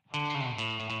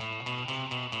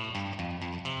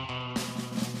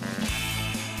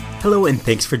Hello and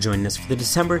thanks for joining us for the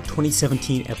December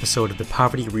 2017 episode of the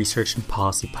Poverty Research and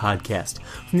Policy Podcast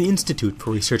from the Institute for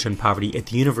Research on Poverty at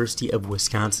the University of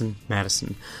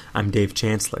Wisconsin-Madison. I'm Dave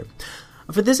Chancellor.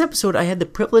 For this episode, I had the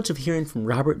privilege of hearing from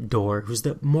Robert Doar, who's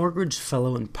the Morgridge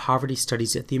Fellow in Poverty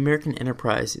Studies at the American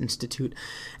Enterprise Institute,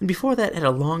 and before that had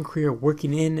a long career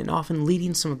working in and often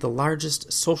leading some of the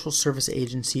largest social service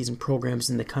agencies and programs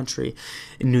in the country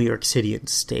in New York City and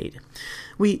state.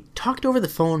 We talked over the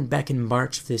phone back in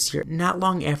March of this year, not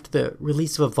long after the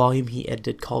release of a volume he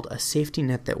edited called A Safety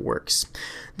Net That Works.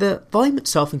 The volume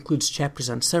itself includes chapters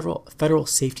on several federal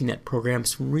safety net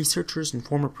programs from researchers and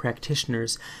former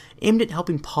practitioners aimed at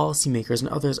helping policymakers and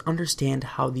others understand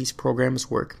how these programs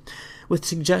work, with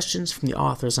suggestions from the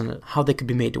authors on how they could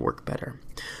be made to work better.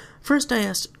 First, I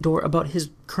asked Doar about his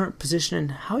current position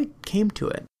and how he came to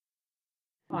it.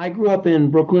 I grew up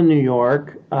in Brooklyn, New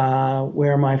York,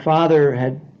 where my father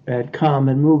had come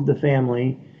and moved the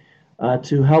family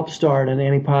to help start an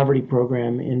anti-poverty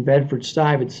program in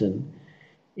Bedford-Stuyvesant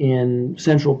in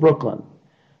central Brooklyn.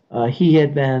 He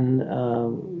had been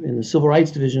in the Civil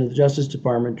Rights Division of the Justice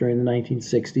Department during the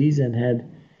 1960s and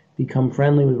had become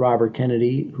friendly with Robert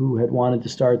Kennedy, who had wanted to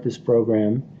start this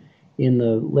program in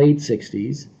the late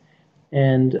 60s.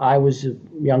 And I was a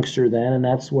youngster then, and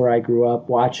that's where I grew up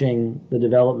watching the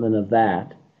development of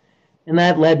that. And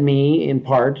that led me, in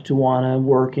part, to want to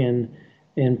work in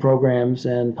programs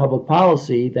and public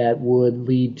policy that would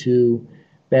lead to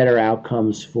better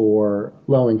outcomes for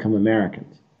low-income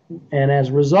Americans. And as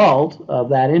a result of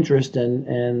that interest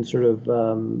and sort of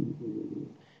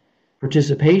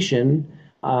participation,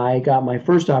 I got my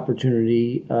first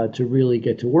opportunity to really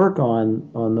get to work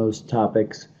on those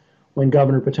topics when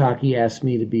Governor Pataki asked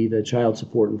me to be the Child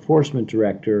Support Enforcement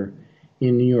Director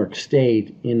in New York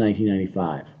State in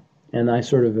 1995. And I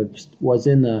sort of was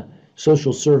in the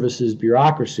social services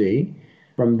bureaucracy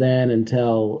from then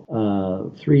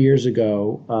until 3 years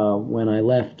ago when I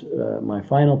left my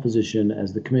final position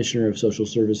as the Commissioner of Social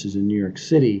Services in New York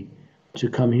City to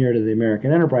come here to the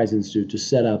American Enterprise Institute to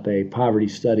set up a poverty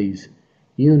studies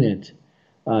unit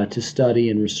to study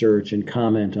and research and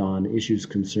comment on issues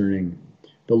concerning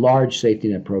the large safety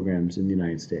net programs in the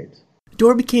United States.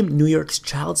 Doar became New York's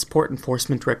Child Support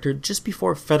Enforcement Director just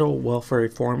before federal welfare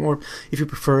reform, or if you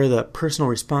prefer, the Personal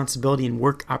Responsibility and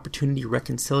Work Opportunity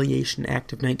Reconciliation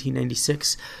Act of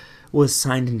 1996, was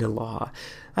signed into law.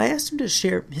 I asked him to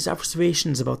share his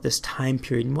observations about this time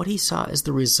period and what he saw as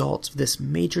the results of this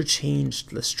major change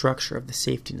to the structure of the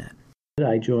safety net.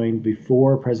 I joined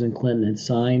before President Clinton had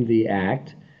signed the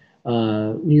act.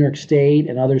 New York State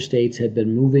and other states had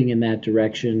been moving in that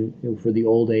direction for the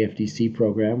old AFDC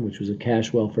program, which was a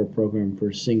cash welfare program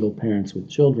for single parents with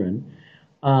children.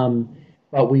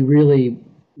 But we really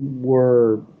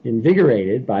were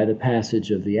invigorated by the passage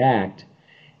of the act.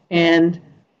 And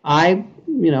I,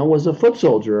 was a foot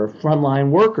soldier, a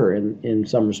frontline worker in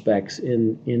some respects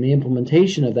in the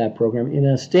implementation of that program in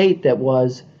a state that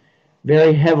was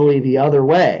very heavily the other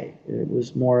way. It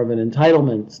was more of an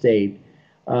entitlement state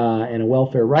and a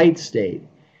welfare rights state.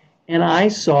 And I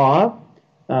saw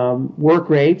work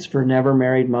rates for never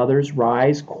married mothers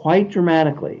rise quite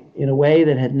dramatically in a way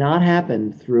that had not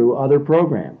happened through other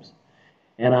programs.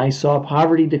 And I saw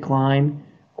poverty decline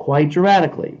quite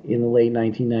dramatically in the late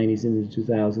 1990s into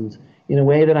the 2000s in a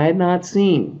way that I had not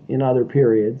seen in other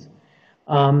periods.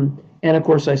 And of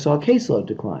course, I saw caseload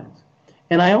declines.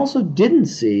 And I also didn't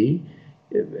see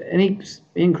any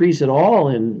increase at all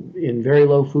in very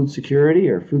low food security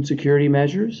or food security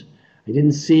measures. I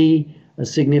didn't see a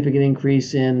significant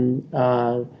increase in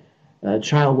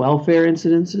child welfare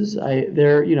incidences.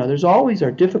 There's always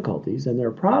are difficulties and there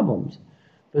are problems,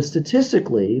 but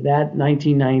statistically, that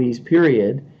 1990s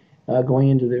period going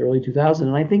into the early 2000s,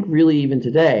 and I think really even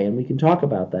today, and we can talk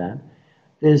about that,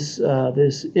 this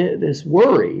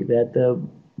worry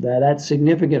that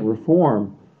significant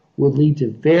reform would lead to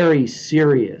very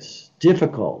serious,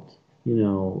 difficult,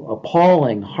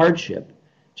 appalling hardship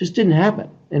just didn't happen.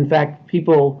 In fact,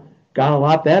 people got a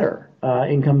lot better.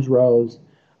 Incomes rose,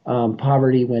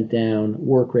 poverty went down,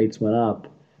 work rates went up.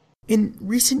 In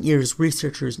recent years,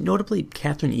 researchers, notably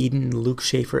Catherine Eden and Luke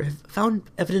Schaefer, have found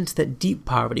evidence that deep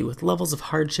poverty with levels of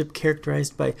hardship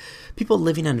characterized by people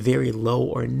living on very low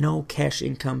or no cash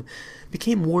income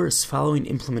became worse following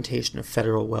implementation of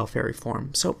federal welfare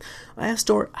reform. So I asked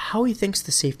Doar how he thinks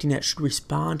the safety net should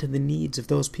respond to the needs of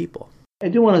those people. I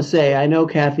do want to say I know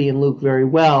Kathy and Luke very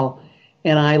well,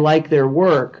 and I like their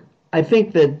work. I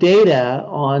think the data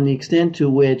on the extent to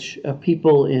which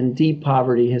people in deep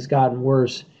poverty has gotten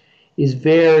worse is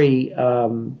very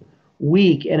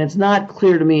weak, and it's not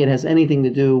clear to me it has anything to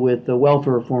do with the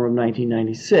welfare reform of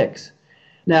 1996.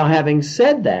 Now, having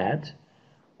said that,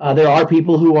 there are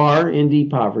people who are in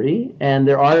deep poverty, and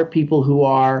there are people who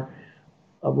are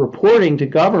reporting to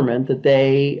government that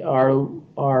they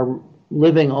are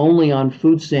living only on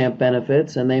food stamp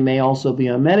benefits, and they may also be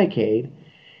on Medicaid.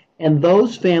 And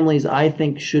those families, I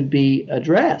think, should be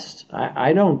addressed.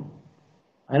 I don't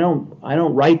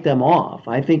write them off.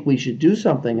 I think we should do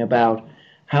something about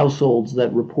households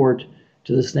that report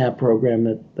to the SNAP program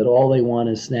that all they want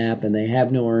is SNAP and they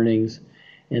have no earnings,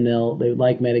 and they would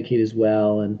like Medicaid as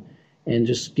well, and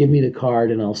just give me the card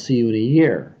and I'll see you in a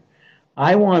year.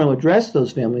 I want to address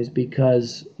those families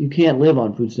because you can't live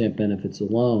on food stamp benefits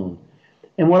alone.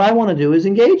 And what I want to do is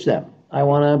engage them. I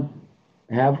want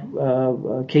to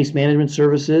have case management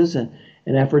services and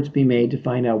efforts be made to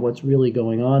find out what's really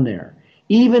going on there.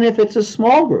 Even if it's a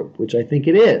small group, which I think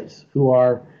it is, who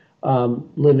are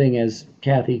living, as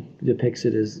Kathy depicts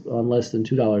it, as on less than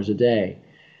 $2 a day.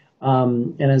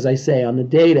 And as I say, on the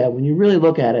data, when you really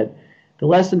look at it, the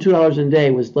less than $2 a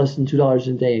day was less than $2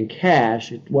 a day in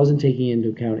cash. It wasn't taking into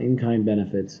account in-kind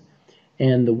benefits.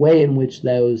 And the way in which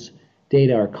those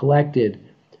data are collected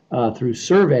through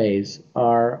surveys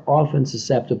are often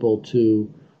susceptible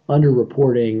to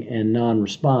underreporting and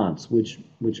non-response, which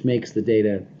makes the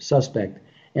data suspect.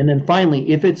 And then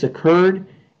finally, if it's occurred,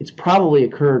 it's probably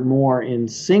occurred more in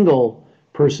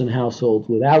single-person households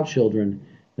without children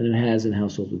than it has in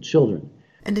households with children.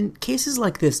 And in cases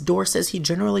like this, Doar says he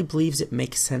generally believes it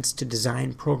makes sense to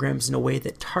design programs in a way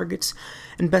that targets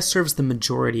and best serves the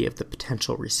majority of the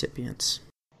potential recipients.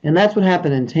 And that's what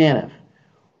happened in TANF.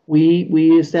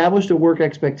 We established a work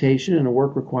expectation and a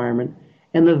work requirement,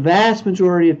 and the vast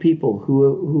majority of people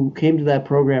who came to that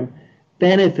program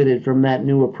benefited from that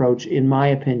new approach, in my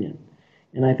opinion.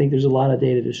 And I think there's a lot of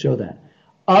data to show that.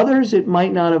 Others it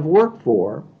might not have worked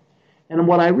for. And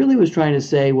what I really was trying to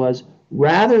say was,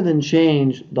 rather than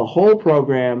change the whole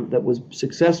program that was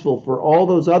successful for all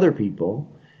those other people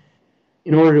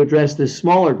in order to address this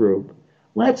smaller group,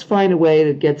 let's find a way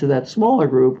to get to that smaller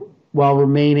group while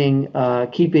remaining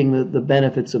keeping the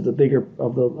benefits of the bigger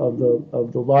of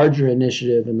the larger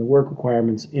initiative and the work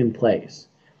requirements in place.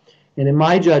 And in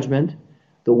my judgment,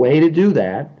 the way to do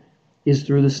that is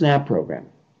through the SNAP program,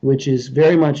 which is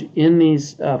very much in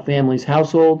these families'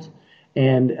 households,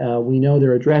 and we know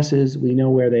their addresses, we know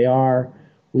where they are,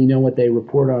 we know what they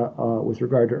report with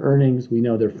regard to earnings, we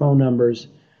know their phone numbers,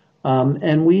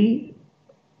 and we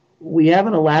have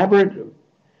an elaborate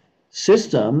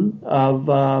system of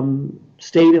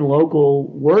state and local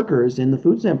workers in the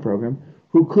food stamp program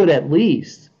who could at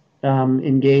least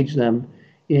engage them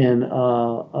in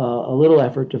a little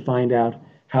effort to find out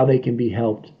how they can be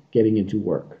helped getting into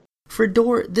work. For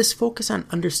Doar, this focus on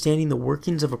understanding the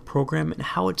workings of a program and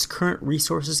how its current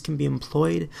resources can be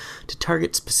employed to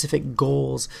target specific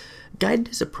goals guided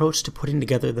his approach to putting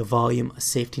together the volume A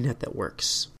Safety Net That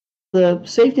Works. The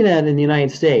safety net in the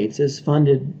United States is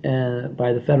funded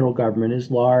by the federal government,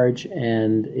 is large,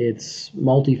 and it's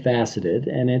multifaceted,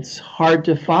 and it's hard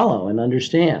to follow and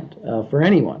understand for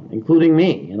anyone, including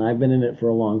me, and I've been in it for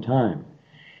a long time.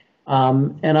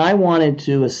 And I wanted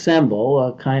to assemble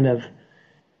a kind of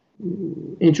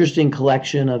interesting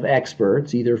collection of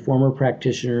experts, either former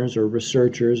practitioners or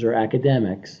researchers or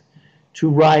academics, to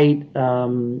write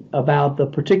about the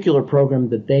particular program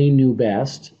that they knew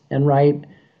best, and write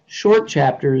short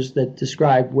chapters that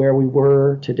describe where we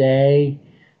were today,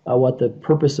 what the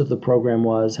purpose of the program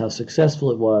was, how successful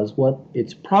it was, what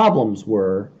its problems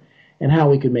were, and how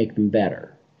we could make them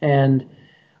better. And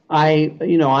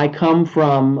I come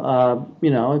from,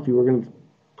 if you were going to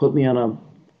put me on a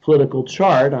political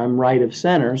chart, I'm right of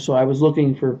center, so I was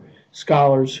looking for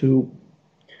scholars who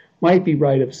might be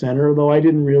right of center, although I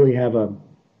didn't really have a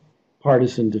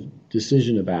partisan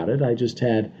decision about it. I just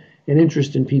had an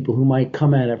interest in people who might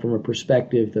come at it from a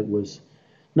perspective that was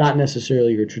not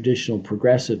necessarily your traditional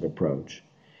progressive approach.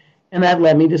 And that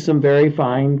led me to some very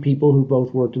fine people who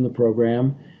both worked in the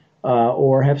program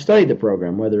or have studied the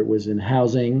program, whether it was in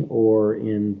housing or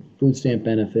in food stamp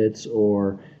benefits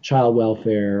or child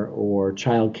welfare or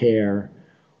child care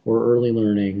or early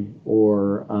learning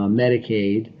or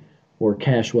Medicaid or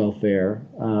cash welfare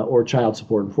or child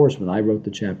support enforcement. I wrote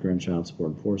the chapter on child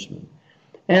support enforcement.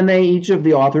 And each of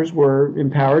the authors were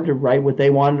empowered to write what they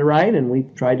wanted to write, and we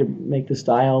tried to make the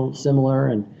style similar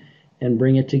and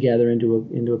bring it together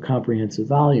into a comprehensive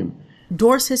volume.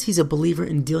 Doar says he's a believer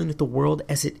in dealing with the world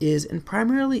as it is and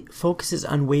primarily focuses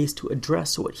on ways to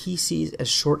address what he sees as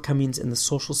shortcomings in the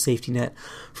social safety net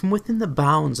from within the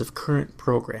bounds of current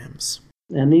programs.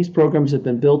 And these programs have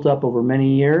been built up over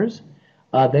many years.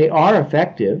 They are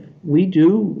effective. We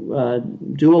do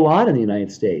a lot in the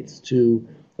United States to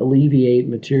alleviate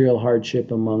material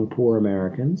hardship among poor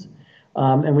Americans.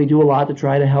 And we do a lot to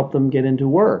try to help them get into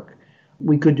work.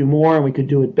 We could do more and we could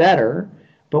do it better,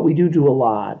 but we do a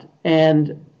lot.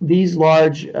 And these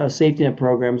large safety net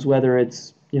programs, whether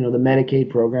it's the Medicaid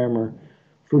program or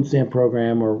food stamp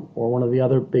program or one of the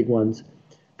other big ones,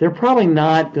 they're probably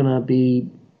not going to be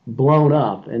blown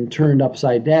up and turned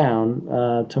upside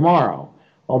down tomorrow,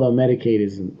 although Medicaid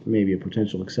is maybe a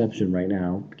potential exception right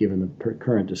now, given the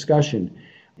current discussion.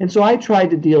 And so I tried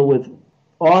to deal with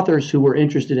authors who were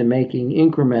interested in making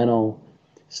incremental,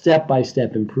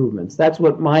 step-by-step improvements. That's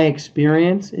what my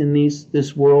experience in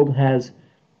this world has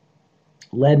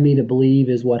led me to believe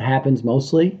is what happens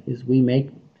mostly, is we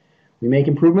make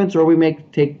improvements or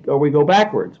we go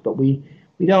backwards, but we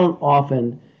don't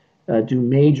often do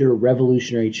major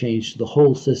revolutionary change to the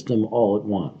whole system all at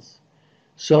once.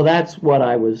 So that's what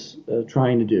I was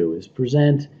trying to do, is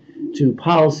present to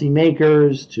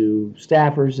policymakers, to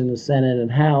staffers in the Senate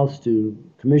and House, to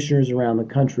commissioners around the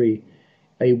country,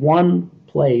 a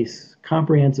one-place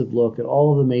comprehensive look at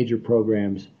all of the major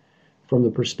programs from the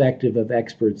perspective of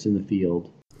experts in the field.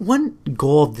 One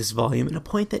goal of this volume, and a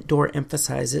point that Doar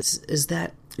emphasizes, is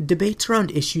that debates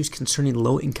around issues concerning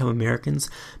low-income Americans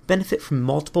benefit from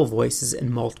multiple voices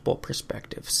and multiple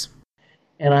perspectives.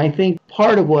 And I think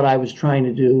part of what I was trying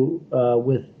to do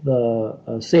with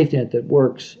the Safety Net That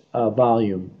Works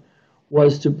volume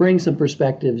was to bring some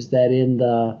perspectives that in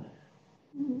the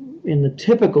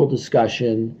typical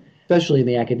discussion, especially in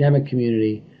the academic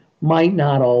community, might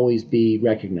not always be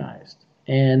recognized.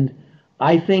 And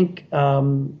I think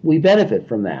we benefit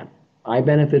from that. I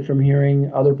benefit from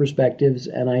hearing other perspectives,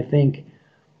 and I think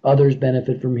others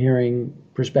benefit from hearing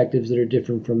perspectives that are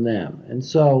different from them. And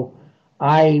so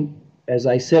as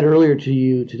I said earlier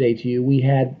today, we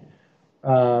had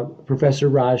Professor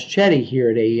Raj Chetty here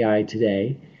at AEI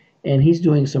today, and he's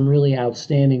doing some really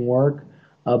outstanding work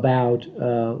about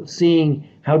seeing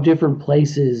how different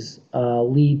places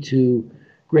lead to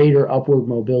greater upward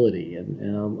mobility,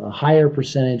 and a higher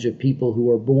percentage of people who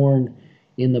are born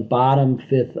in the bottom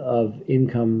fifth of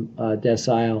income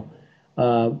decile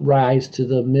rise to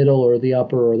the middle or the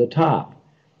upper or the top.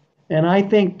 And I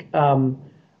think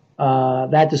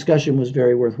that discussion was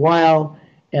very worthwhile,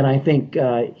 and I think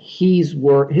his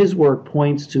work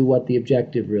points to what the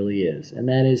objective really is, and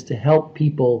that is to help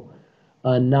people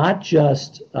not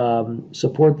just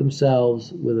support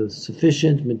themselves with a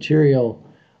sufficient material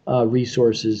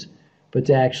resources, but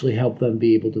to actually help them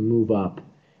be able to move up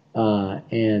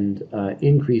and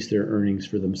increase their earnings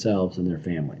for themselves and their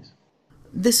families.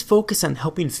 This focus on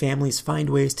helping families find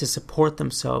ways to support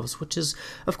themselves, which is,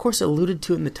 of course, alluded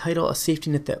to in the title, A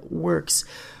Safety Net That Works,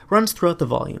 runs throughout the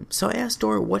volume. So I asked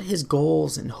Doar what his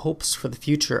goals and hopes for the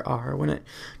future are when it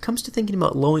comes to thinking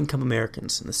about low-income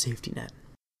Americans and the safety net.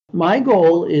 My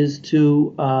goal is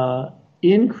to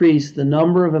increase the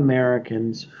number of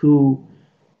Americans who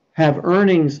have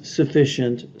earnings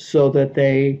sufficient so that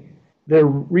their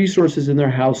resources in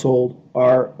their household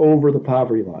are over the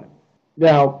poverty line.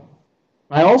 Now,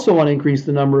 I also want to increase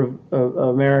the number of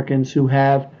Americans who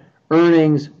have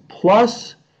earnings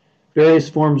plus various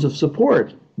forms of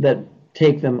support that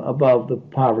take them above the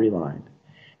poverty line.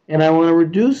 And I want to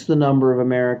reduce the number of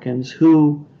Americans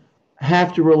who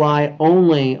have to rely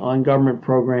only on government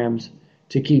programs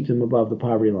to keep them above the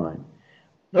poverty line.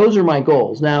 Those are my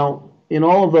goals. Now, in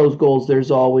all of those goals,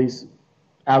 there's always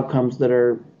outcomes that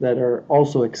are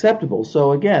also acceptable.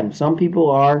 So again, some people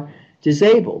are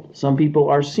disabled, some people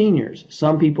are seniors,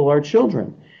 some people are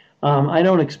children. I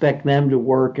don't expect them to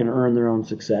work and earn their own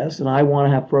success, and I want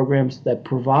to have programs that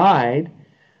provide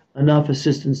enough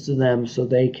assistance to them so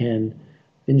they can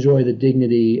enjoy the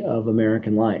dignity of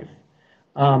American life.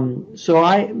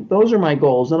 So those are my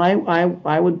goals, and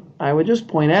I would just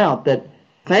point out that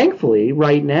thankfully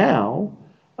right now,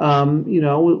 we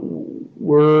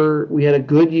had a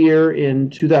good year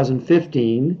in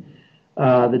 2015.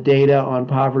 The data on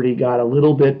poverty got a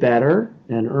little bit better,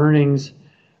 and earnings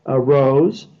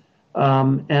rose.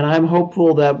 And I'm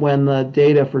hopeful that when the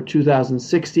data for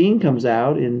 2016 comes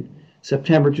out in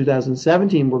September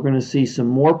 2017, we're going to see some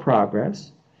more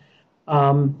progress.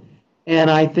 And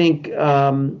I think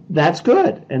that's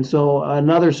good. And so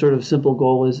another sort of simple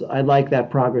goal is I'd like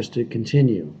that progress to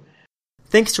continue.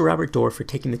 Thanks to Robert Doar for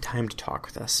taking the time to talk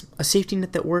with us. A Safety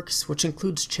Net That Works, which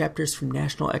includes chapters from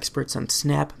national experts on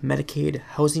SNAP, Medicaid,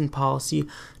 housing policy,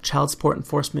 child support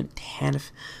enforcement,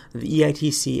 TANF, the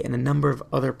EITC, and a number of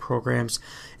other programs,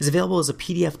 is available as a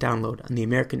PDF download on the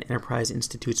American Enterprise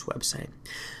Institute's website.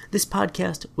 This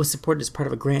podcast was supported as part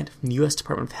of a grant from the U.S.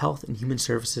 Department of Health and Human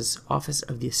Services, Office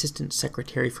of the Assistant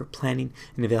Secretary for Planning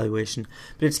and Evaluation,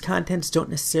 but its contents don't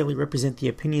necessarily represent the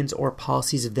opinions or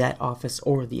policies of that office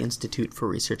or the Institute for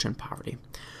Research on Poverty.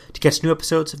 To catch new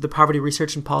episodes of the Poverty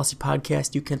Research and Policy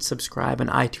Podcast, you can subscribe on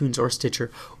iTunes or Stitcher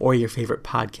or your favorite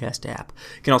podcast app.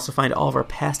 You can also find all of our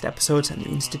past episodes on the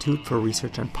Institute for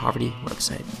Research on Poverty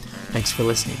website. Thanks for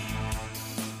listening.